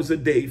 23 hours a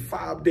day,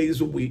 5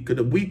 days a week. Because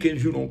the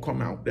weekends you don't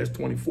come out. That's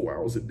 24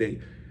 hours a day.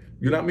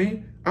 You know what I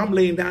mean? I'm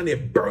laying down there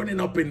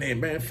burning up in there,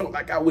 man. It felt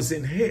like I was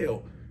in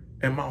hell.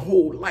 And my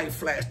whole life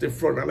flashed in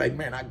front of me. Like,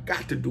 man, I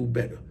got to do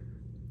better.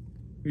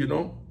 You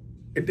know?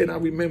 And then I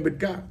remembered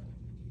God.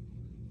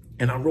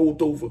 And I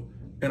rolled over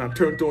and I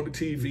turned on the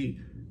TV.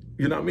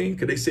 You know what I mean?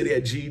 Because they said they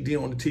had GED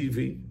on the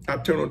TV. I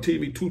turned on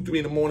TV 2, 3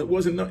 in the morning. It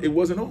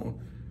wasn't on.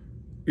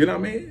 You know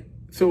what I mean?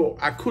 So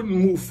I couldn't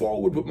move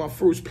forward with my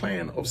first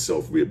plan of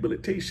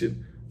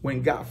self-rehabilitation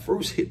when God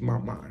first hit my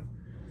mind.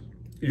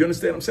 You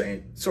understand what I'm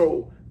saying?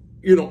 So,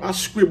 you know, I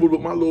scribbled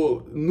with my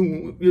little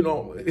new, you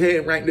know,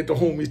 handwriting that the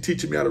homies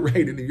teaching me how to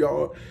write in the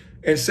yard,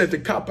 and sent the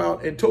cop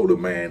out and told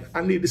him, man,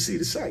 I need to see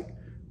the site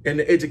and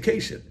the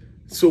education.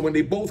 So when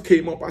they both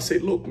came up, I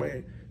said, look,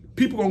 man,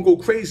 people gonna go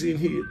crazy in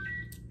here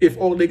if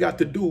all they got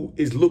to do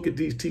is look at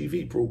these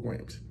TV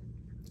programs.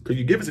 Because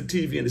you give us a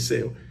TV in the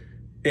cell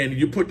and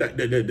you put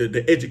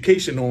the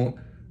education on,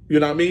 you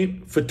know what I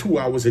mean, for 2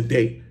 hours a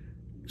day.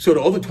 So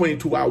the other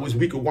 22 hours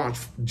we could watch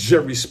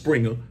Jerry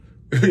Springer,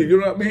 you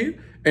know what I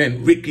mean?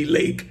 And Ricky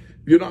Lake,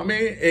 you know what I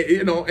mean? And,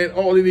 you know, and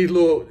all of these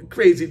little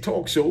crazy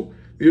talk show,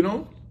 you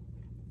know?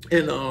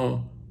 And,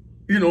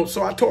 you know,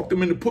 so I talked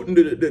them into putting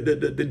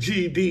the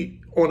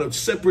GED on a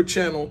separate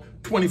channel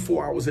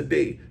 24 hours a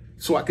day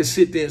so I could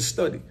sit there and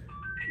study.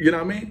 You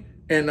know what I mean?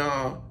 And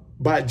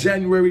by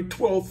January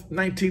 12th,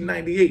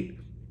 1998,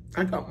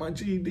 I got my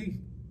GED.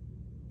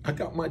 I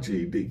got my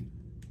GED.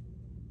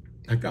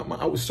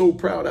 I was so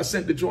proud. I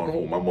sent the joint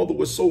home. My mother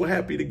was so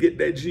happy to get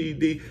that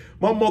GED.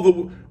 My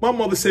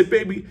mother said,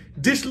 baby,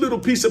 this little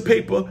piece of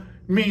paper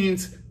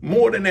means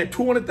more than that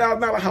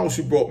 $200,000 house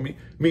you brought me,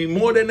 means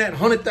more than that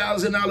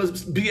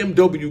 $100,000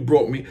 BMW you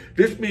brought me.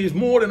 This means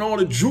more than all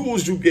the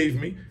jewels you gave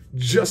me,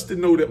 just to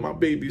know that my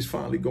baby is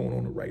finally going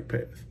on the right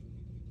path.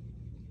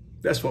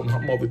 That's what my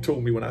mother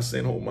told me when I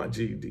sent home my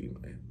GED,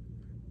 man.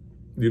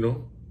 You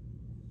know?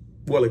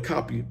 Well, a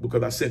copy,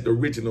 because I sent the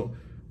original,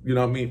 you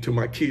know what I mean, to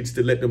my kids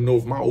to let them know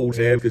if my old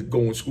ass could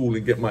go in school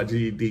and get my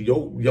GED.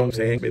 Your young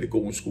ass better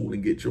go in school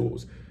and get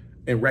yours.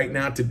 And right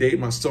now, today,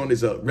 my son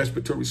is a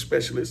respiratory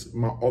specialist.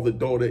 My other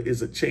daughter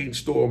is a chain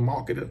store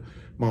marketer.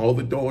 My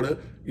other daughter,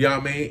 you know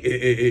what I mean,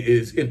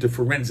 is into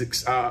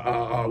forensics.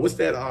 What's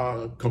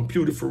that?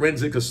 Computer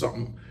forensics or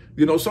something.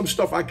 You know, some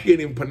stuff I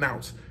can't even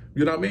pronounce.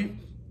 You know what I mean?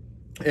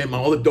 And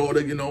my other daughter,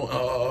 you know,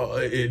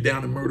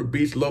 down in Myrtle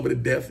Beach, love her to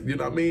death. You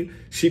know what I mean?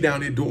 She down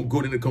there doing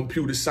good in the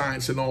computer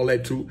science and all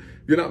that too.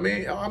 You know what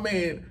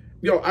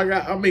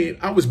I mean?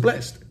 I was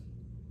blessed.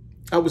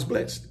 I was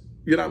blessed.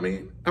 You know what I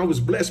mean? I was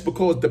blessed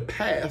because the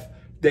path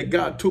that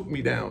God took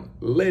me down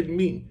led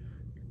me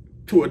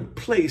to a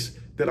place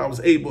that I was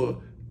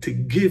able to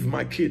give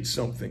my kids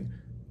something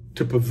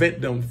to prevent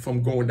them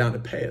from going down the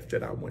path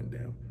that I went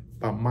down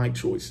by my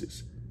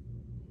choices.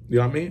 You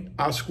know what I mean?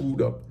 I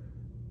screwed up.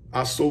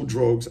 I sold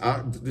drugs.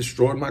 I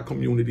destroyed my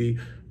community.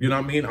 You know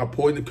what I mean? I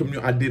poisoned the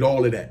community. I did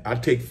all of that. I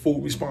take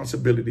full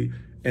responsibility,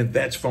 and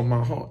that's from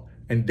my heart.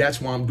 And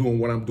that's why I'm doing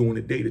what I'm doing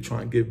today, to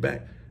try and give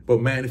back.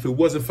 But man, if it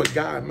wasn't for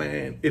God,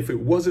 man, if it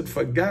wasn't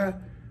for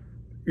God,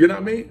 you know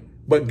what I mean?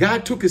 But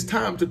God took his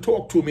time to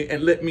talk to me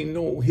and let me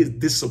know his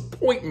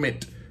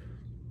disappointment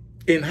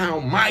in how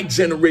my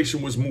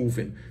generation was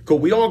moving. Because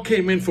we all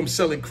came in from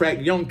selling crack,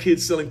 young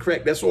kids selling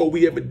crack. That's all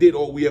we ever did,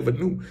 all we ever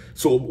knew.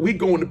 So we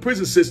go in the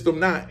prison system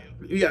now.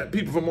 You got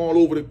people from all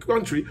over the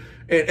country,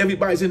 and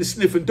everybody's into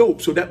sniffing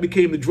dope. So that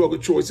became the drug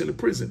of choice in the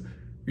prison.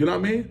 You know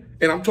what I mean?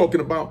 And I'm talking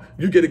about,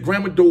 you get a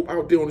gram of dope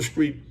out there on the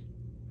street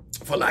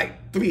for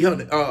like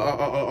 $80,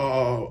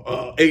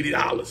 $100,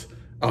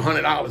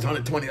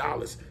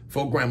 $120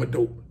 for a gram of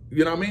dope.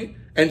 You know what I mean?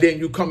 And then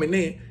you coming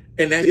in,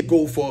 and that it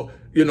go for,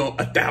 you know,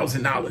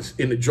 $1,000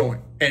 in the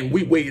joint. And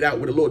we weigh it out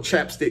with a little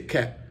chapstick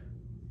cap.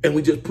 And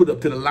we just put up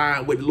to the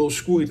line where the little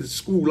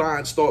school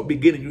line start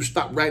beginning. You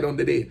stop right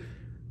under there.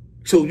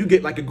 So you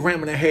get like a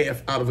gram and a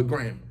half out of a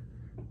gram.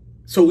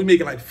 So we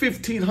making like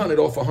 $1,500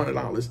 off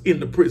 $100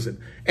 in the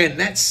prison. And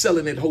that's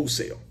selling it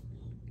wholesale.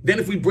 Then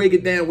if we break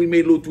it down, we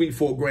made a little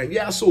 3-4 grand.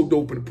 Yeah, I sold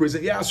dope in the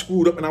prison. Yeah, I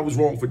screwed up and I was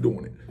wrong for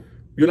doing it.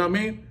 You know what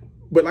I mean?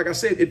 But like I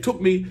said, it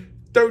took me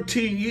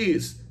 13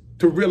 years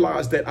to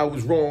realize that I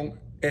was wrong.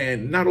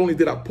 And not only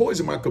did I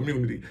poison my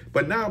community,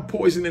 but now I'm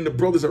poisoning the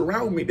brothers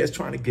around me that's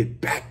trying to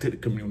get back to the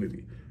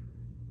community.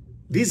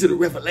 These are the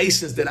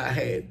revelations that I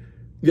had.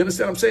 You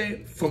understand what I'm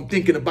saying? From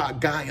thinking about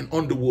Guy and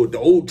Underwood, the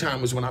old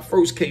timers when I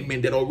first came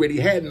in that already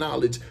had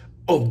knowledge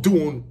of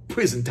doing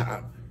prison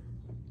time.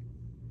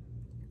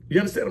 You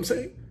understand what I'm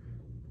saying?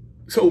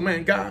 So,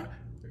 man, God,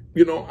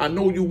 you know, I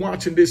know you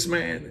watching this,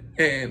 man,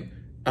 and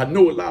I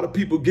know a lot of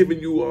people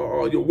giving you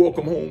your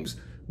welcome homes,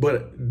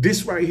 but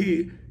this right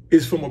here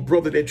is from a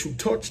brother that you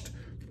touched.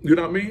 You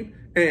know what I mean?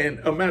 And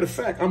a matter of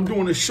fact, I'm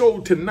doing a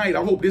show tonight.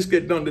 I hope this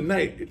gets done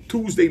tonight.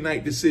 Tuesday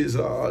night, this is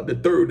the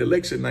 3rd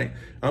election night.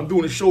 I'm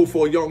doing a show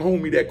for a young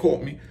homie that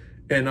caught me.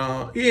 And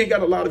he ain't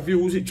got a lot of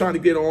views. He's trying to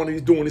get on.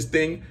 He's doing his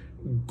thing.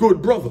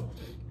 Good brother.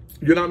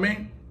 You know what I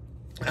mean?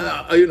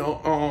 You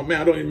know,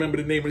 man, I don't even remember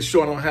the name of the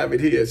show. I don't have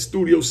it here.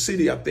 Studio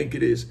City, I think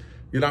it is.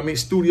 You know what I mean?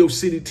 Studio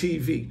City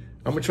TV.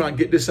 I'm going to try and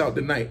get this out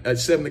tonight. At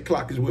 7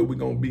 o'clock is where we're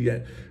going to be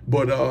at.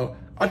 But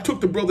I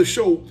took the brother's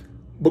show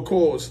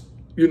because,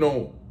 you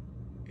know,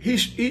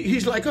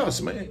 he's like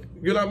us, man.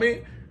 You know what I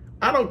mean?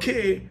 I don't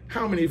care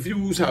how many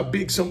views, how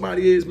big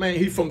somebody is, man.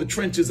 He's from the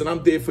trenches, and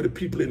I'm there for the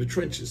people in the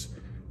trenches.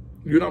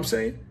 You know what I'm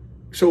saying?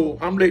 So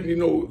I'm letting you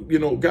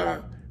know,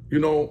 God,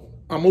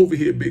 I'm over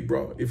here, big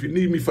bro. If you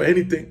need me for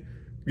anything,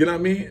 you know what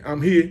I mean?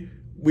 I'm here.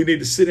 We need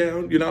to sit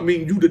down. You know what I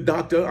mean? You the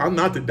doctor. I'm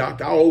not the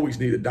doctor. I always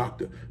need a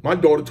doctor. My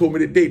daughter told me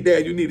today,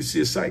 Dad, you need to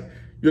see a psych.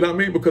 You know what I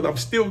mean? Because I'm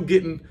still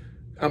getting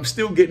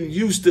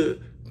used to,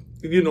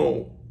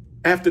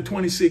 after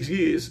 26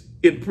 years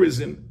in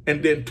prison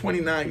and then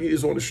 29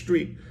 years on the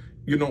street,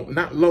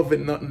 not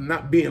loving nothing,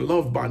 not being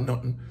loved by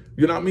nothing.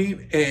 You know what I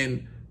mean?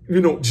 And,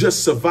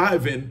 just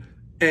surviving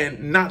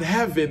and not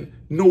having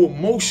no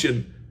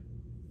emotion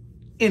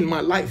in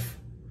my life.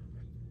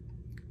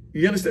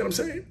 You understand what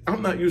I'm saying?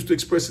 I'm not used to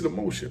expressing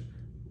emotion,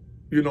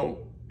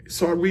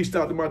 So I reached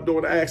out to my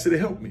daughter, asked her to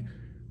help me.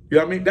 You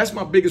know what I mean? That's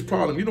my biggest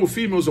problem.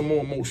 Females are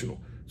more emotional.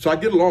 So I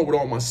get along with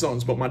all my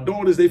sons, but my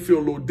daughters, they feel a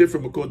little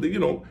different because,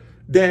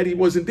 Daddy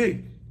wasn't there.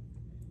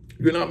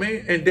 You know what I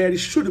mean? And Daddy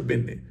should have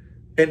been there.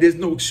 And there's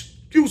no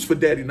excuse for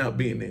Daddy not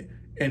being there.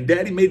 And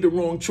Daddy made the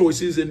wrong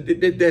choices, and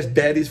that's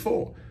Daddy's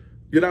fault.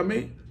 You know what I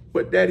mean?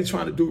 But Daddy's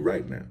trying to do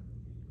right now.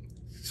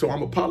 So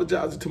I'm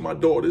apologizing to my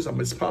daughters. I'm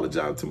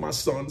apologizing to my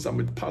sons. I'm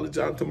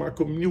apologizing to my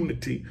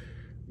community.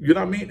 You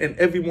know what I mean? And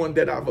everyone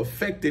that I've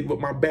affected with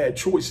my bad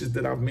choices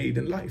that I've made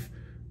in life.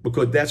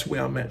 Because that's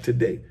where I'm at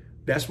today.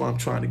 That's why I'm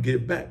trying to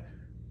give back.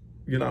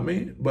 You know what I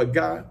mean? But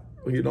God,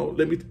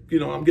 let me,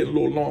 I'm getting a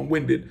little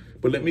long-winded,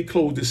 but let me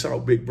close this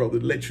out, big brother,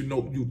 to let you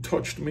know you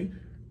touched me.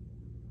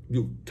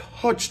 You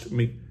touched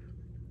me.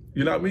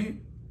 You know what I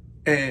mean?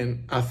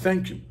 And I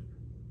thank you.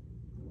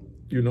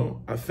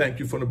 I thank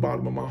you from the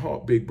bottom of my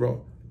heart, big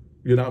bro.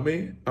 You know what I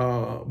mean?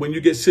 When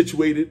you get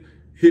situated,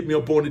 hit me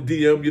up on the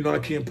DM. I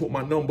can't put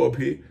my number up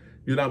here.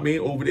 You know what I mean?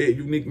 Over there at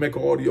Unique Mecca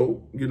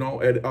Audio,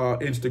 at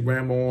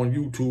Instagram or on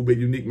YouTube at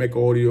Unique Mecca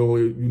Audio,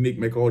 Unique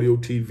Mecca Audio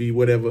TV,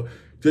 whatever.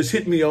 Just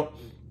hit me up.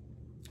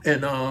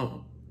 And,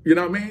 you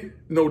know what I mean?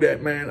 Know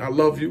that, man, I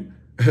love you.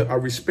 I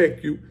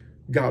respect you.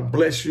 God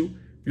bless you.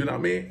 You know what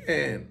I mean?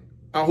 And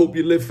I hope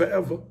you live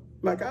forever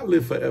like I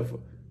live forever.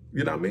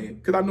 You know what I mean?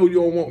 Because I know you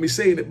don't want me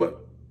saying it,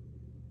 but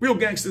real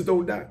gangsters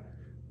don't die.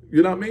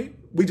 You know what I mean?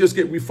 We just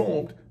get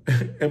reformed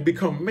and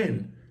become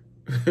men.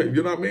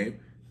 You know what I mean?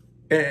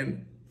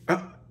 And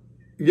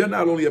you're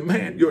not only a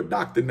man, you're a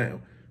doctor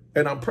now.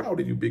 And I'm proud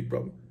of you, big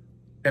brother.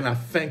 And I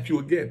thank you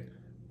again.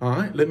 All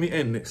right, let me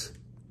end this.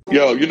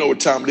 Yo, you know what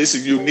time this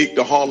is. Unique,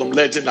 the Harlem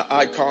legend, the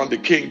icon, the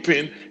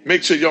kingpin.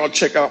 Make sure y'all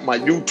check out my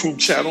YouTube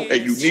channel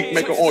at Unique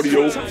Mecca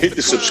Audio. Hit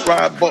the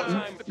subscribe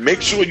button.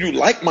 Make sure you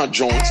like my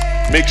joints.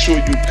 Make sure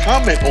you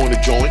comment on the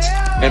joints.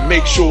 And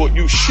make sure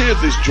you share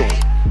this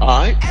joint. All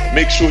right?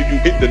 Make sure you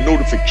hit the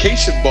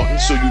notification button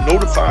so you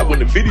notify when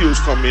the videos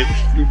come in.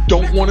 You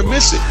don't want to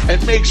miss it.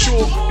 And make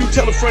sure you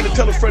tell a friend to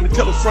tell a friend to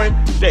tell a friend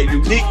that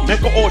Unique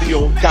Mecca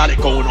Audio got it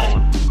going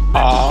on.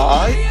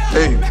 Alright,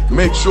 hey,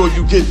 make sure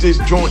you get this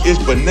joint. It's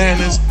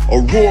bananas, a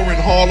roaring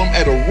Harlem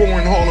at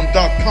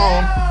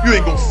aroaringharlem.com. You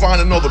ain't gonna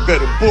find another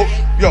better book.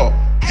 Yo,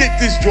 get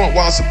this joint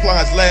while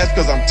supplies last,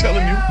 because I'm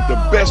telling you, the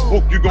best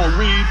book you're gonna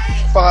read,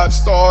 5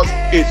 stars,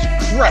 it's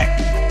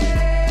crack.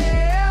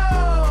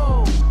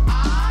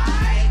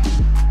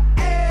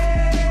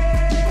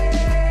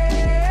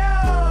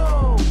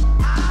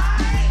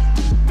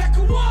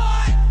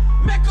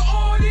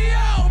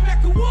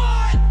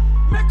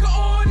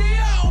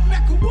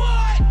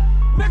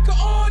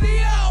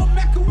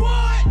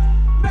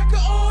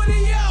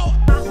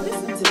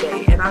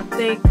 I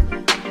think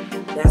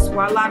that's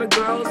why a lot of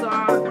girls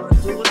are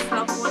doing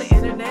stuff on the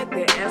internet.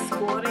 They're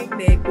escorting,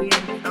 they're being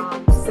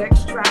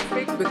sex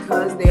trafficked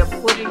because they're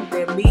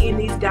meeting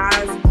these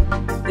guys.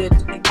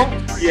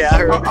 Yeah, I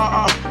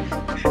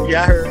heard.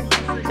 Yeah, I heard.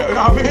 You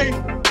know what I mean?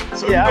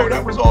 So yeah,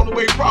 that was all the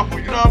way proper.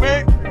 You know what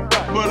I mean?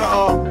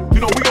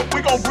 But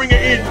we gonna bring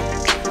it in.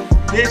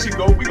 There she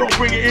go. We gonna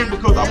bring it in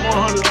because I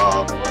want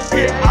her to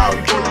hear how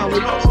you go down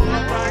with us.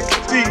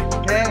 See?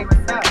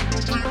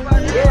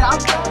 Yeah, I'm